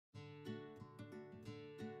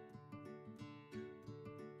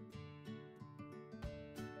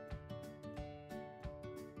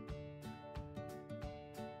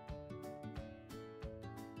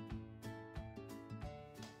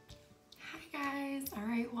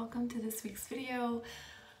to this week's video.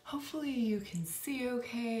 Hopefully you can see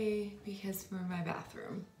okay because we're in my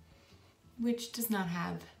bathroom, which does not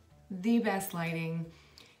have the best lighting,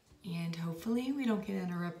 and hopefully we don't get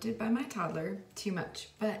interrupted by my toddler too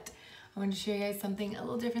much. But I wanted to show you guys something a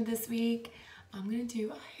little different this week. I'm gonna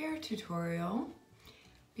do a hair tutorial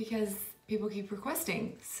because people keep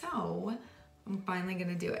requesting, so I'm finally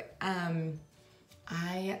gonna do it.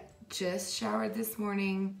 I just showered this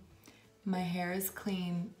morning. My hair is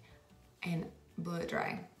clean and blew it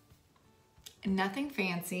dry. Nothing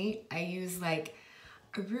fancy. I use like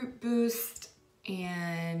a root boost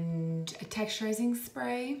and a texturizing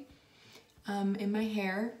spray in my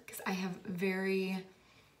hair because I have very,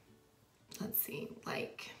 let's see,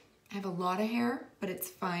 like I have a lot of hair, but it's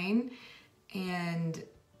fine. And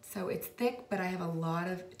so it's thick, but I have a lot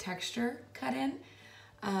of texture cut in.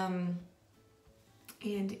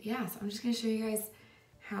 And yeah, so I'm just gonna show you guys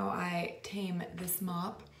how I tame this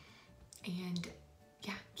mop. And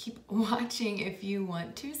yeah, keep watching if you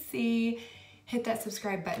want to see. Hit that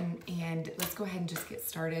subscribe button and let's go ahead and just get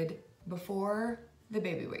started before the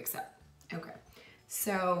baby wakes up. Okay,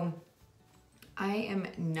 so I am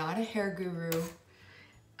not a hair guru,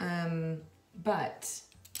 but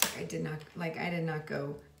I did not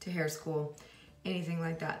go to hair school, anything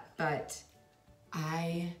like that, but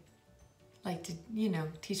I like to, you know,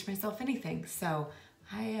 teach myself anything. So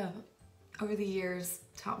I have, over the years,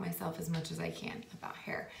 taught myself as much as I can about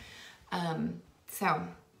hair. So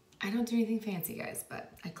I don't do anything fancy, guys,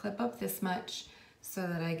 but I clip up this much so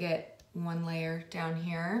that I get one layer down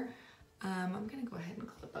here. I'm gonna go ahead and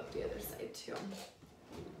clip up the other side too.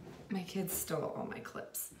 My kids stole all my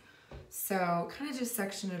clips. So kind of just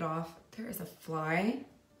section it off. There is a fly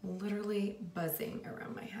literally buzzing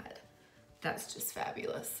around my head. That's just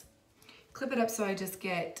fabulous. Clip it up so I just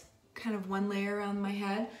get kind of one layer around my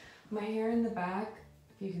head. My hair in the back,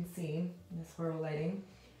 if you can see in this horrible lighting,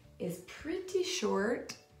 is pretty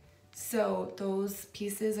short. So those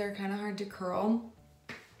pieces are kind of hard to curl.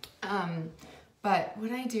 But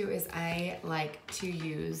what I do is I like to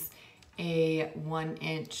use a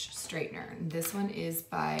 1-inch straightener. This one is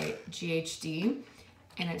by GHD,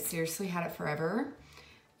 and I've seriously had it forever.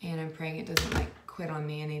 And I'm praying it doesn't like quit on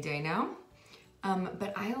me any day now.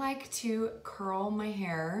 But I like to curl my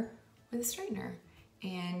hair with a straightener,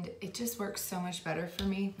 and it just works so much better for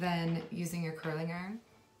me than using a curling iron.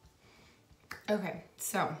 Okay,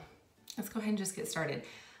 so let's go ahead and just get started.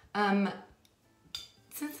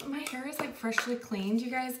 Since my hair is like freshly cleaned,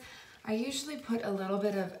 you guys, I usually put a little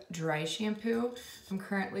bit of dry shampoo. I'm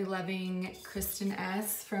currently loving Kristin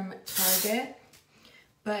Ess from Target,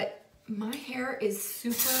 but my hair is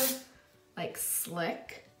super like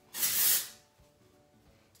slick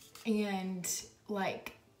and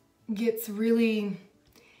like gets really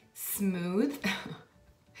smooth,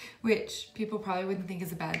 which people probably wouldn't think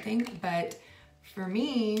is a bad thing, but for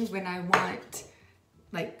me, when I want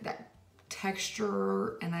like that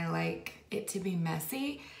texture and I like it to be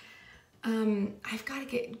messy, I've got to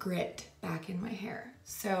get grit back in my hair.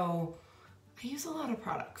 So I use a lot of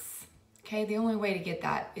products. Okay, the only way to get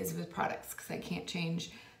that is with products because I can't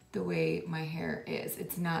change the way my hair is.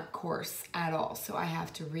 It's not coarse at all. So I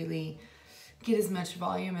have to really get as much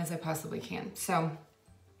volume as I possibly can. So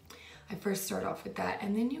I first start off with that.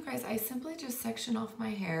 And then you guys, I simply just section off my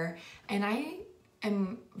hair, and I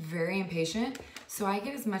am very impatient. So I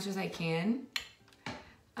get as much as I can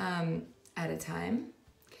at a time,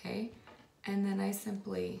 okay? And then I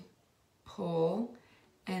simply pull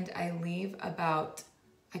and I leave about,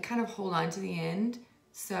 I kind of hold on to the end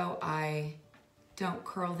so I don't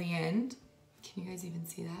curl the end. Can you guys even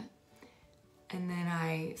see that? And then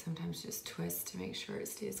I sometimes just twist to make sure it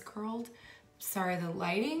stays curled. Sorry, the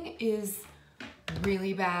lighting is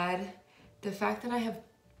really bad. The fact that I have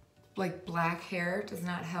like black hair does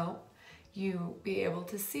not help you be able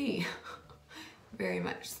to see very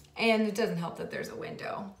much. And it doesn't help that there's a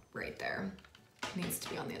window right there. It needs to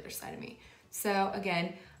be on the other side of me. So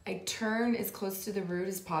again, I turn as close to the root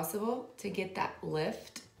as possible to get that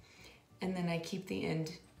lift. And then I keep the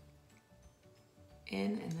end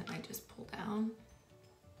in, and then I just pull down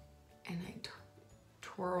and I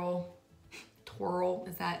twirl,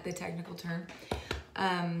 is that the technical term?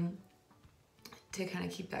 To kind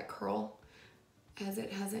of keep that curl as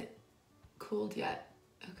it hasn't cooled yet.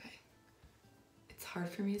 Okay. It's hard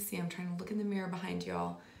for me to see. I'm trying to look in the mirror behind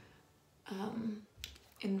y'all.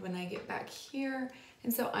 And when I get back here,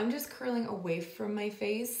 and so I'm just curling away from my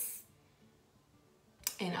face,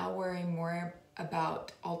 and I'll worry more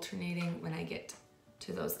about alternating when I get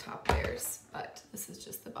to those top layers, but this is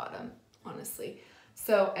just the bottom, honestly.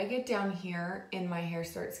 So I get down here and my hair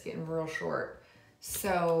starts getting real short.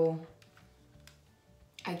 so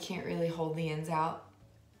I can't really hold the ends out.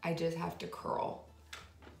 I just have to curl,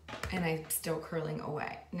 and I'm still curling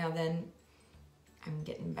away. Now then, I'm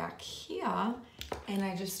getting back here, and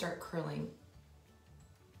I just start curling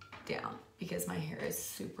down because my hair is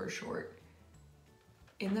super short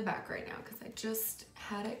in the back right now because I just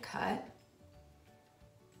had it cut.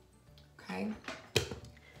 Okay,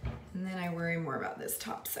 and then I worry more about this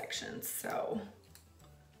top section. So,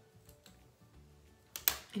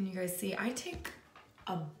 and you guys see, I take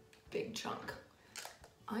a big chunk.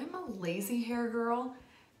 I'm a lazy hair girl,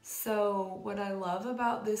 so what I love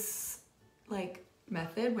about this like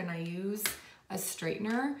method when I use a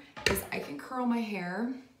straightener is I can curl my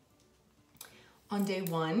hair on day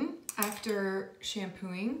one after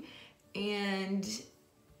shampooing, and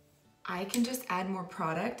I can just add more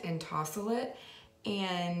product and tousle it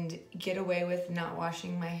and get away with not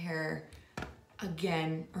washing my hair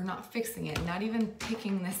again, or not fixing it, not even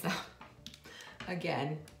picking this up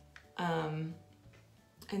again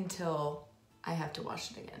until I have to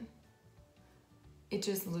wash it again. It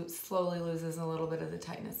just slowly loses a little bit of the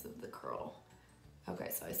tightness of the curl. Okay,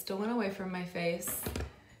 so I still went away from my face.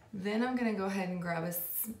 Then I'm gonna go ahead and grab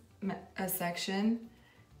a section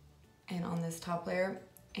and on this top layer,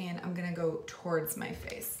 and I'm gonna go towards my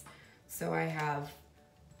face. So I have,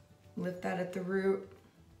 lift that at the root.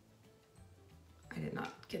 I did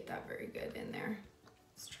not get that very good in there.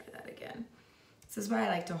 Let's try that again. This is why I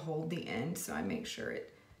like to hold the end, so I make sure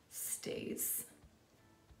it stays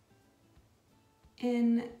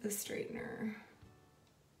in the straightener.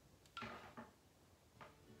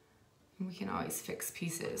 And we can always fix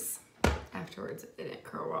pieces afterwards if they didn't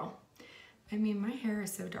curl well. I mean, my hair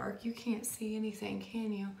is so dark, you can't see anything,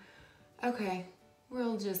 can you? Okay,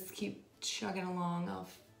 we'll just keep chugging along. I'll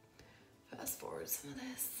fast forward some of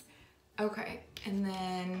this. Okay, and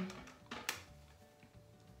then,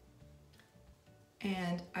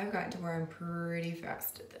 and I've gotten to where I'm pretty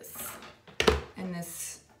fast at this. And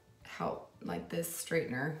this help, like this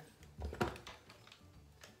straightener,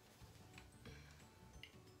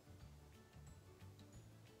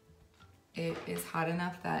 it is hot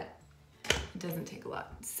enough that it doesn't take a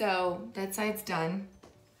lot. So that side's done,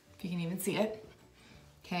 if you can even see it.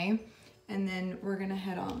 Okay, and then we're gonna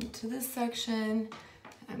head on to this section.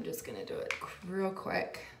 I'm just gonna do it real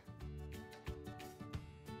quick.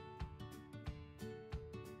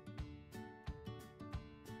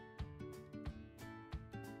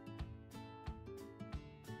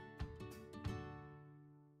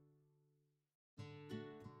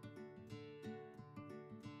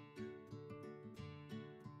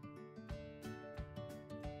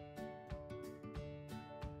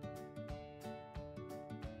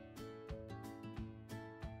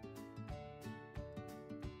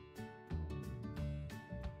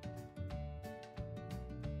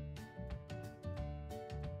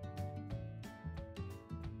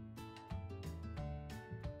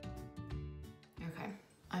 Okay,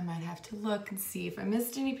 I might have to look and see if I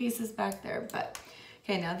missed any pieces back there, but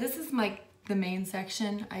okay, now this is like the main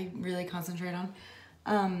section I really concentrate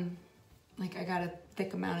on. Like I got a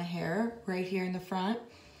thick amount of hair right here in the front,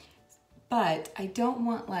 but I don't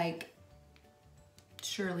want like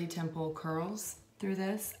Shirley Temple curls through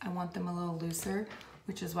this. I want them a little looser,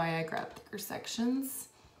 which is why I grabbed thicker sections.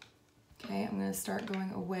 Okay, I'm gonna start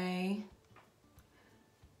going away.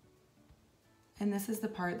 And this is the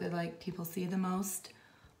part that like people see the most.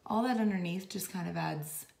 All that underneath just kind of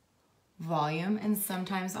adds volume. And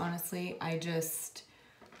sometimes, honestly, I just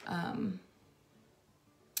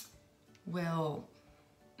will,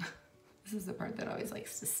 this is the part that always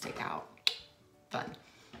likes to stick out. Fun.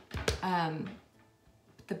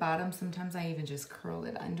 The bottom, sometimes I even just curl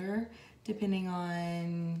it under, depending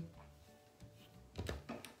on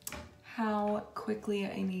how quickly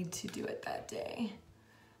I need to do it that day.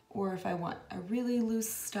 Or if I want a really loose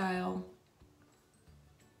style,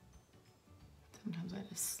 sometimes I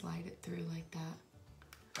just slide it through like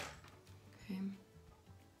that. Okay.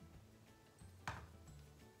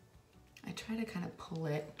 I try to kind of pull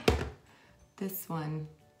it. This one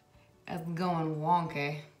is going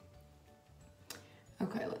wonky.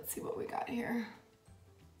 Okay, let's see what we got here.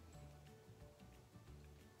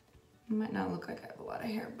 It might not look like I have a lot of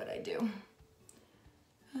hair, but I do.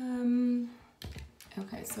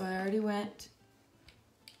 Okay, so I already went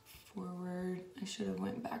forward. I should have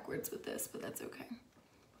went backwards with this, but that's okay.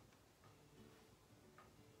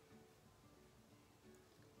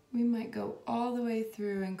 We might go all the way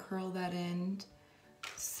through and curl that end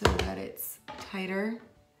so that it's tighter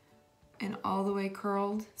and all the way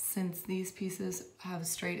curled, since these pieces have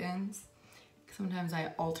straight ends. Sometimes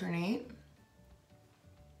I alternate.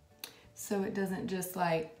 so it doesn't just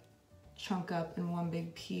like chunk up in one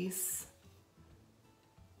big piece,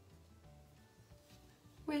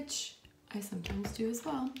 which I sometimes do as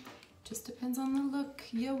well. Just depends on the look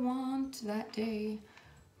you want that day.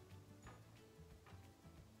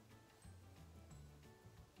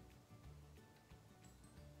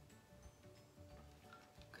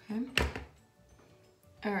 Okay.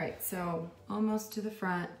 All right, so almost to the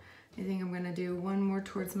front. I think I'm gonna do one more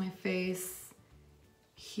towards my face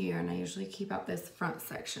here, and I usually keep out this front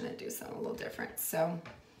section and do something a little different. So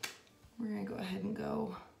we're gonna go ahead and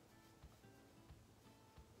go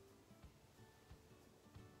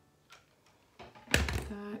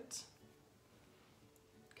that.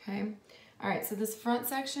 Okay. All right, so this front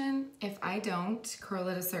section, if I don't curl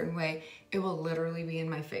it a certain way, it will literally be in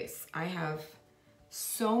my face. I have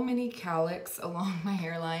so many cowlicks along my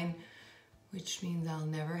hairline, which means I'll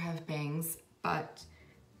never have bangs, but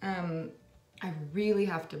I really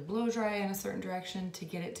have to blow dry in a certain direction to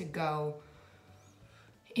get it to go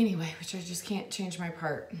anyway, which I just can't change my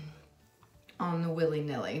part on the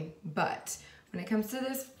willy-nilly. But when it comes to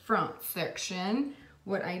this front section,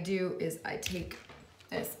 what I do is I take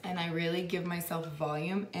this and I really give myself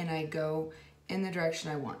volume and I go in the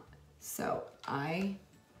direction I want. So I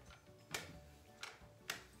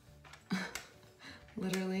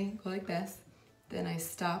literally go like this, then I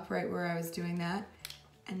stop right where I was doing that,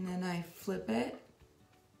 and then I flip it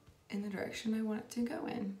in the direction I want it to go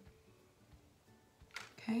in.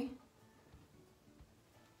 Okay?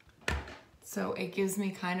 So it gives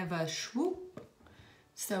me kind of a swoop,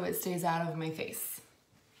 so it stays out of my face.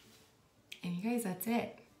 And you guys, that's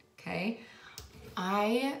it, okay?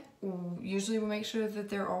 I usually will make sure that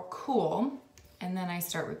they're all cool, and then I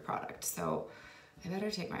start with product. So I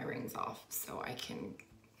better take my rings off so I can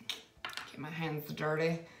get my hands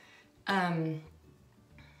dirty.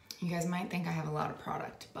 You guys might think I have a lot of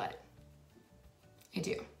product, but I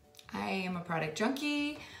do. I am a product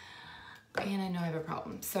junkie, and I know I have a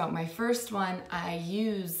problem. So my first one I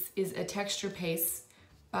use is a texture paste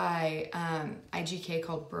by IGK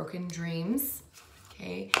called Broken Dreams,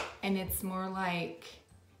 okay? And it's more like,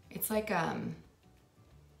 it's like,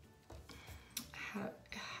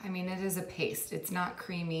 I mean, it is a paste. It's not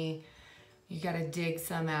creamy. You gotta dig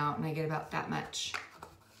some out, and I get about that much.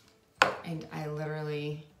 And I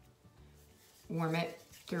literally warm it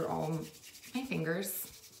through all my fingers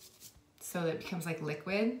so that it becomes like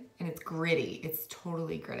liquid, and it's gritty. It's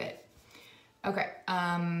totally gritted. Okay,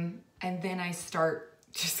 and then I start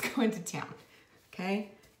just going to town,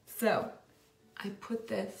 okay? So I put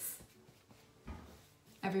this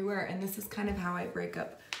everywhere, and this is kind of how I break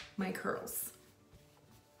up my curls.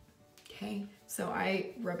 Okay, so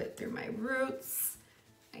I rub it through my roots,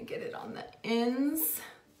 I get it on the ends,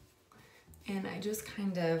 and I just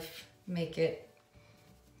kind of make it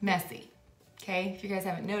messy, okay? If you guys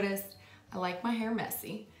haven't noticed, I like my hair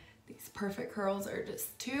messy. These perfect curls are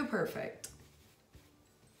just too perfect.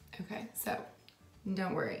 Okay, so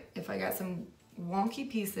don't worry. If I got some wonky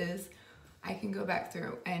pieces, I can go back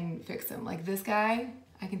through and fix them. Like this guy,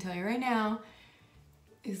 I can tell you right now,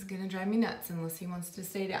 is gonna drive me nuts unless he wants to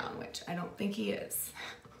stay down, which I don't think he is.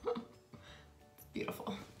 It's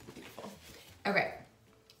beautiful, beautiful. Okay,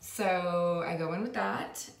 so I go in with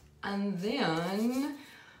that, and then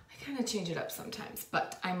I kind of change it up sometimes,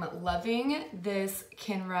 but I'm loving this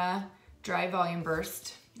Kenra Dry Volume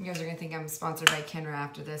Burst. You guys are gonna think I'm sponsored by Kenra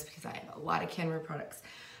after this because I have a lot of Kenra products.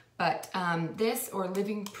 But this or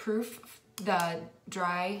Living Proof, the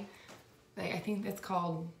dry, I think that's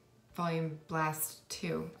called Volume Blast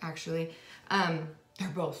 2, actually. They're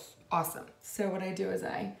both awesome. So what I do is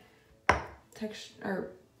I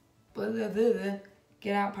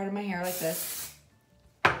get out part of my hair like this,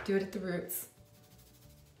 do it at the roots,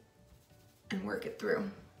 and work it through,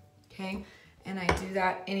 okay? And I do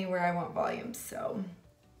that anywhere I want volume. So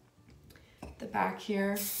the back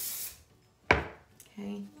here,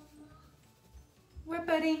 okay? What,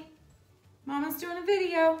 buddy? Mama's doing a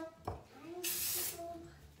video.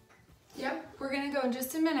 Yep, we're gonna go in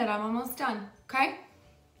just a minute. I'm almost done, okay?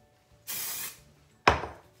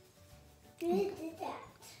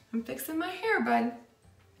 I'm fixing my hair, bud.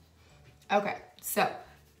 Okay, so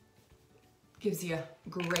gives you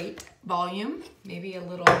great volume, maybe a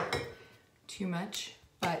little too much,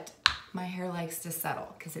 but my hair likes to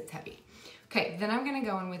settle because it's heavy. Okay, then I'm gonna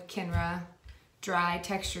go in with Kenra Dry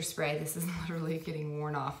Texture Spray. This is literally getting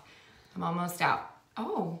worn off. I'm almost out.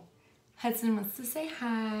 Oh, Hudson wants to say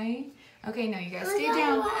hi. Okay, no, you guys stay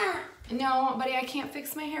down. No, buddy, I can't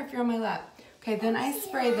fix my hair if you're on my lap. Okay, then I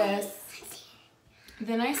spray this.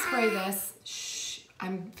 Then I spray this. Shh,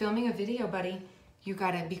 I'm filming a video, buddy. You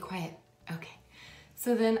gotta be quiet. Okay,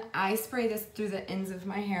 So then I spray this through the ends of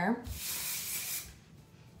my hair.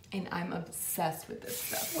 And I'm obsessed with this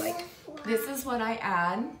stuff. Like, this is what I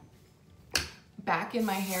add back in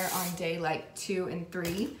my hair on day like 2 and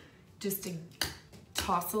 3, just to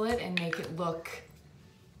tousle it and make it look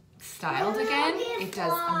styled again. It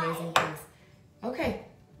does amazing things. Okay,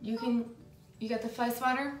 you got the fly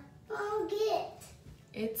swatter? I'll get.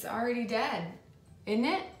 It's already dead, isn't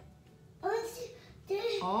it?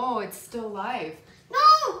 Oh, it's still alive.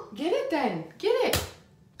 No! Get it then, get it.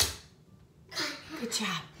 Good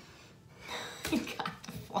job. You got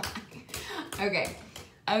the fly. Okay.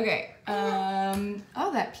 Okay.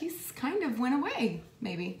 Oh, that piece kind of went away,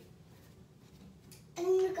 maybe.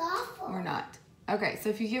 Or not. Okay, so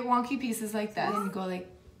if you get wonky pieces like that, and go like,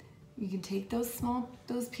 you can take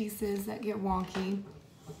those pieces that get wonky.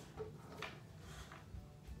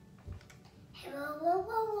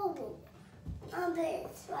 On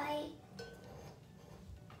this, right?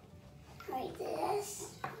 Like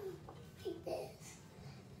this. Like this.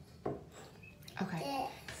 Okay.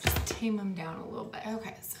 Just tame them down a little bit.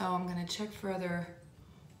 Okay, so I'm gonna check for other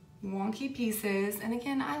wonky pieces. And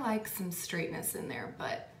again, I like some straightness in there,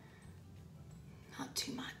 but not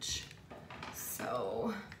too much.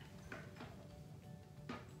 So,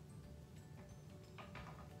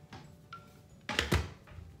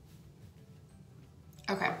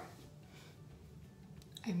 okay.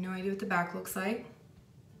 I have no idea what the back looks like.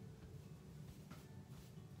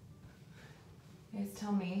 You guys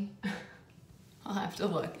tell me. I'll have to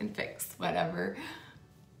look and fix whatever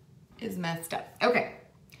is messed up. Okay,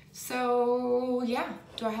 so yeah,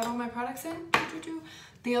 do I have all my products in?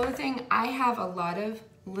 The other thing, I have a lot of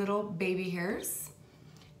little baby hairs.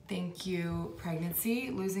 Thank you,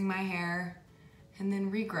 pregnancy, losing my hair, and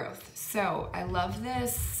then regrowth. So I love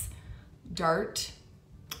this Dart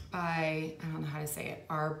by, I don't know how to say it,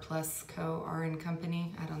 R+Co, R and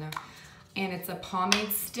Company, I don't know. And it's a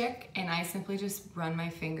pomade stick, and I simply just run my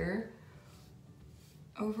finger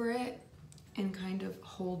over it and kind of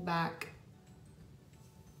hold back.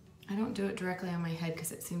 I don't do it directly on my head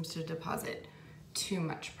because it seems to deposit too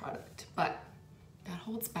much product, but that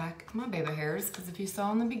holds back my baby hairs, because if you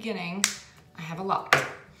saw in the beginning, I have a lot.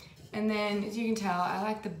 And then, as you can tell, I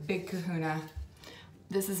like the Big Kahuna.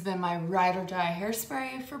 This has been my ride or die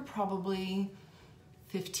hairspray for probably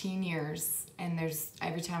 15 years, and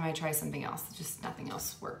every time I try something else, just nothing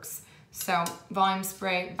else works. So, volume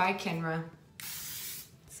spray by Kenra.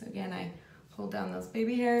 So again, I hold down those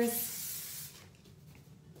baby hairs,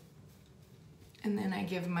 and then I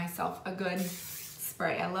give myself a good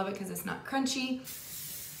spray. I love it because it's not crunchy,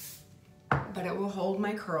 but it will hold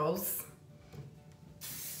my curls.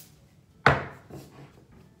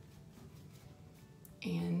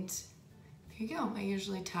 And there you go. I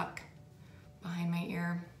usually tuck behind my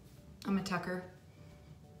ear. I'm a tucker.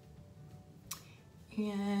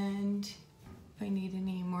 And if I need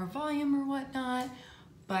any more volume or whatnot,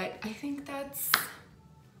 but I think that's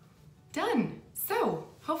done. So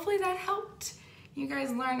hopefully that helped you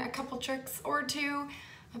guys learn a couple tricks or two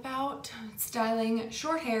about styling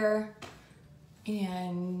short hair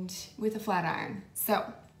and with a flat iron. So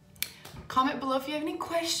comment below if you have any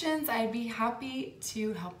questions. I'd be happy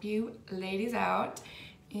to help you ladies out.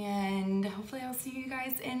 And hopefully I'll see you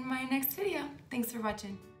guys in my next video. Thanks for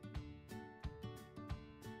watching.